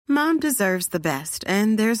Mom deserves the best,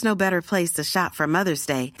 and there's no better place to shop for Mother's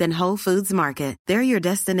Day than Whole Foods Market. They're your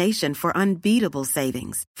destination for unbeatable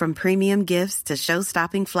savings, from premium gifts to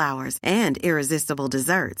show-stopping flowers and irresistible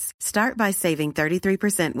desserts. Start by saving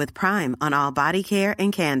 33% with Prime on all body care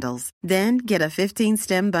and candles. Then get a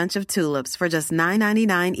 15-stem bunch of tulips for just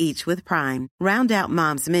 $9.99 each with Prime. Round out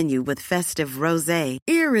Mom's menu with festive rosé,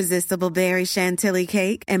 irresistible berry chantilly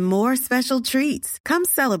cake, and more special treats. Come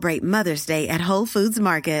celebrate Mother's Day at Whole Foods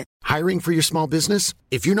Market. Hiring for your small business?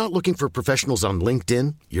 If you're not looking for professionals on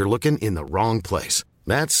LinkedIn, you're looking in the wrong place.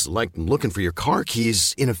 That's like looking for your car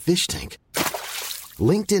keys in a fish tank.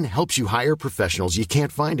 LinkedIn helps you hire professionals you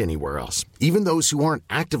can't find anywhere else, even those who aren't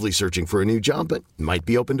actively searching for a new job but might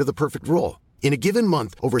be open to the perfect role. In a given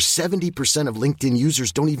month, over 70% of LinkedIn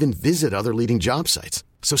users don't even visit other leading job sites.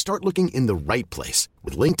 So start looking in the right place.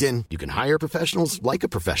 With LinkedIn, you can hire professionals like a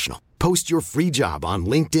professional. Post your free job on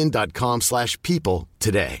linkedin.com/people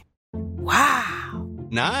today. Wow.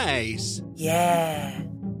 Nice. Yeah.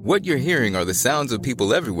 What you're hearing are the sounds of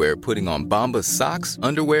people everywhere putting on Bombas socks,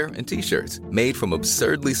 underwear, and T-shirts made from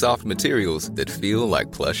absurdly soft materials that feel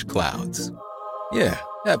like plush clouds. Yeah,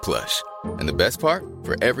 that plush. And the best part?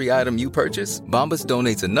 For every item you purchase, Bombas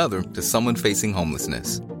donates another to someone facing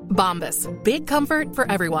homelessness. Bombas. Big comfort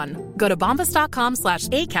for everyone. Go to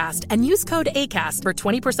bombas.com/ACAST and use code ACAST for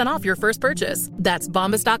 20% off your first purchase. That's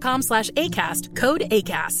bombas.com/ACAST. Code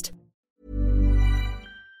ACAST.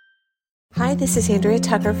 Hi, this is Andrea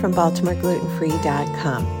Tucker from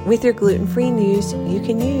BaltimoreGlutenFree.com. With your gluten-free news you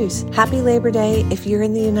can use. Happy Labor Day. If you're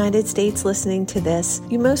in the United States listening to this,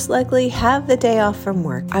 you most likely have the day off from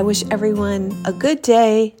work. I wish everyone a good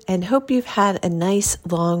day and hope you've had a nice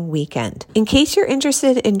long weekend. In case you're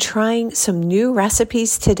interested in trying some new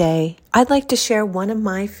recipes today, I'd like to share one of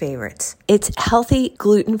my favorites. It's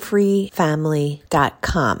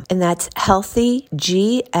healthyglutenfreefamily.com, and that's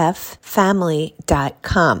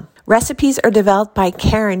healthygffamily.com. Recipes are developed by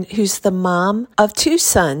Karen, who's the mom of 2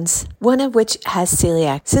 sons, one of which has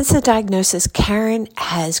celiac. Since the diagnosis, Karen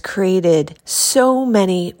has created so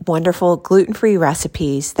many wonderful gluten-free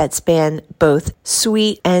recipes that span both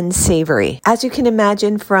sweet and savory. As you can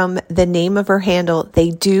imagine from the name of her handle,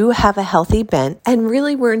 they do have a healthy bent and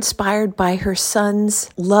really were inspired by her son's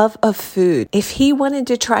love of food. If he wanted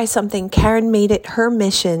to try something, Karen made it her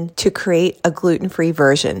mission to create a gluten-free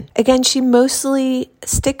version. Again, she mostly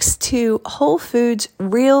sticks to whole foods,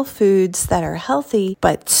 real foods that are healthy,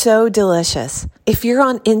 but so delicious. If you're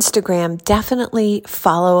on Instagram, definitely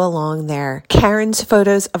follow along there. Karen's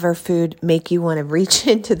photos of her food make you want to reach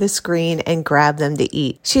into the screen and grab them to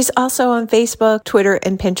eat. She's also on Facebook, Twitter,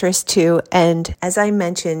 and Pinterest too. And as I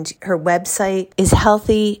mentioned, her website is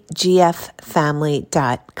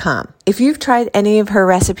healthygffamily.com. If you've tried any of her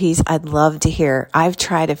recipes, I'd love to hear. I've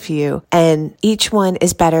tried a few, and each one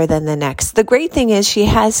is better than the next. The great thing is she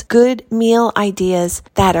has good meal ideas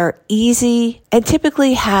that are easy and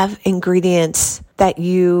typically have ingredients that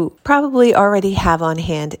you probably already have on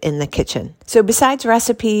hand in the kitchen. So besides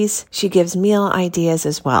recipes, she gives meal ideas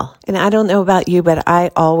as well. And I don't know about you, but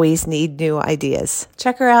I always need new ideas.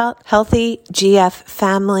 Check her out, Healthy GF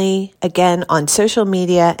Family, again on social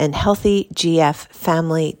media, and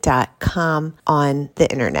healthygffamily.com on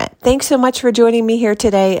the internet. Thanks so much for joining me here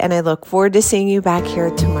today, and I look forward to seeing you back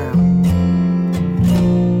here tomorrow.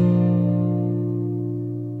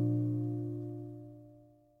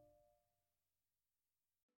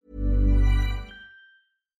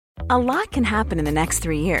 A lot can happen in the next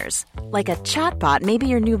 3 years. Like a chatbot may be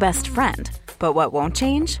your new best friend. But what won't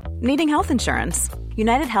change? Needing health insurance.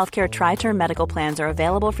 United Healthcare Tri-Term Medical Plans are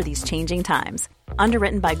available for these changing times.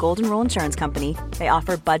 Underwritten by Golden Rule Insurance Company, they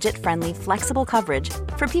offer budget-friendly, flexible coverage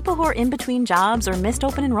for people who are in between jobs or missed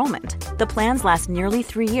open enrollment. The plans last nearly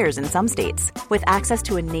 3 years in some states, with access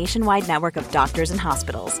to a nationwide network of doctors and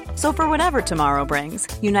hospitals. So for whatever tomorrow brings,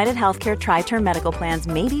 United Healthcare Tri-Term Medical Plans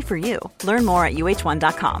may be for you. Learn more at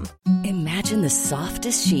uh1.com. Imagine the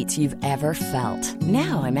softest sheets you've ever felt.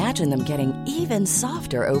 Now imagine them getting even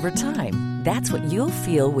softer over time. That's what you'll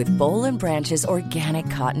feel with Boll & Branch's organic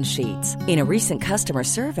cotton sheets. In a recent customer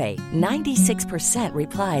survey, 96%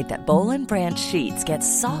 replied that Boll & Branch sheets get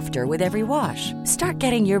softer with every wash. Start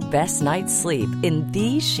getting your best night's sleep in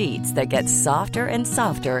these sheets that get softer and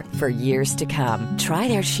softer for years to come. Try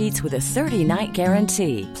their sheets with a 30-night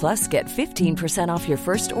guarantee. Plus, get 15% off your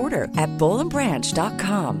first order at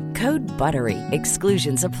bollandbranch.com. Code BUTTERY.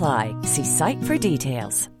 Exclusions apply. See site for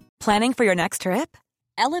details. Planning for your next trip?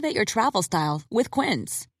 Elevate your travel style with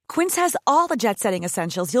Quince. Quince has all the jet-setting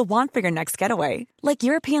essentials you'll want for your next getaway, like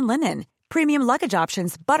European linen, premium luggage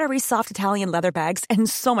options, buttery soft Italian leather bags, and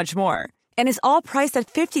so much more. And is all priced at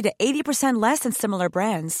 50 to 80% less than similar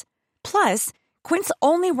brands. Plus, Quince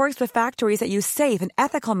only works with factories that use safe and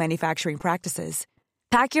ethical manufacturing practices.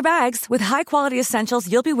 Pack your bags with high-quality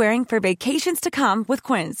essentials you'll be wearing for vacations to come with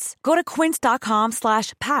Quince. Go to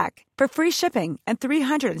quince.com/pack for free shipping and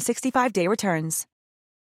 365-day returns.